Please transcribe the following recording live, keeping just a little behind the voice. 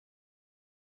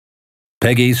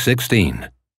Peggy 16.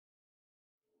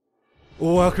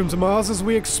 Welcome to Mars as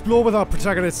we explore with our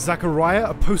protagonist Zachariah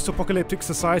a post-apocalyptic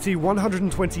society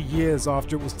 120 years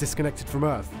after it was disconnected from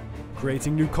Earth,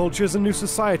 creating new cultures and new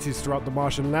societies throughout the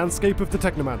Martian landscape of the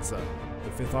Technomancer,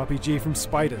 the fifth RPG from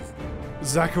Spiders.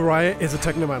 Zachariah is a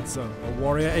Technomancer, a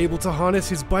warrior able to harness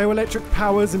his bioelectric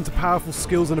powers into powerful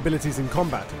skills and abilities in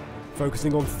combat,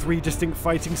 focusing on 3 distinct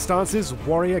fighting stances: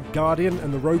 Warrior, Guardian,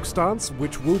 and the Rogue stance,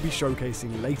 which we'll be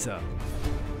showcasing later.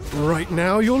 Right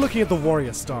now, you're looking at the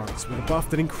Warrior stance, with a buff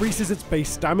that increases its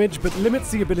base damage but limits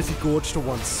the ability gauge to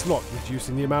 1 slot,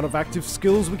 reducing the amount of active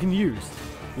skills we can use.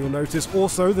 You'll notice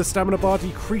also the stamina bar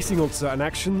decreasing on certain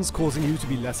actions, causing you to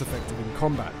be less effective in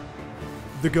combat.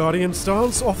 The Guardian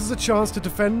stance offers a chance to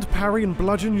defend, parry, and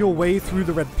bludgeon your way through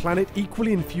the Red Planet,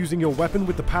 equally infusing your weapon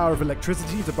with the power of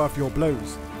electricity to buff your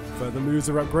blows. Further moves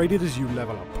are upgraded as you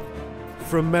level up.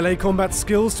 From melee combat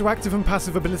skills to active and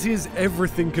passive abilities,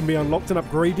 everything can be unlocked and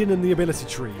upgraded in the ability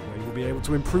tree, where you'll be able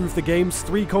to improve the game's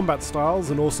 3 combat styles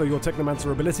and also your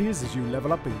Technomancer abilities as you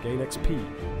level up and gain XP.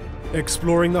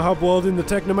 Exploring the hub world in the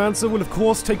Technomancer will of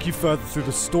course take you further through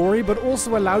the story, but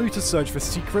also allow you to search for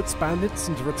secrets, bandits,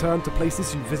 and to return to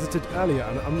places you visited earlier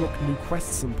and unlock new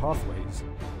quests and pathways.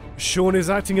 Sean is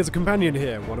acting as a companion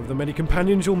here, one of the many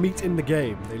companions you'll meet in the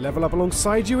game. They level up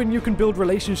alongside you and you can build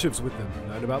relationships with them,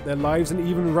 learn about their lives and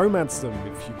even romance them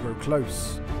if you grow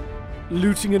close.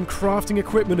 Looting and crafting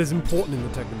equipment is important in the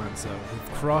Technomancer,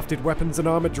 with crafted weapons and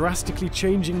armor drastically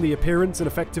changing the appearance and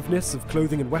effectiveness of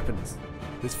clothing and weapons.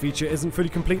 This feature isn't fully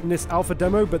complete in this alpha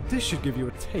demo, but this should give you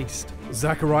a taste.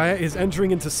 Zachariah is entering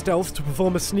into stealth to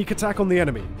perform a sneak attack on the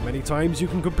enemy. Many times you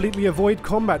can completely avoid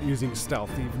combat using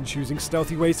stealth, even choosing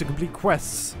stealthy ways to complete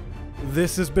quests.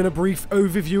 This has been a brief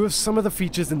overview of some of the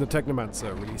features in the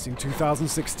Technomancer, releasing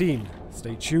 2016.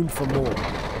 Stay tuned for more.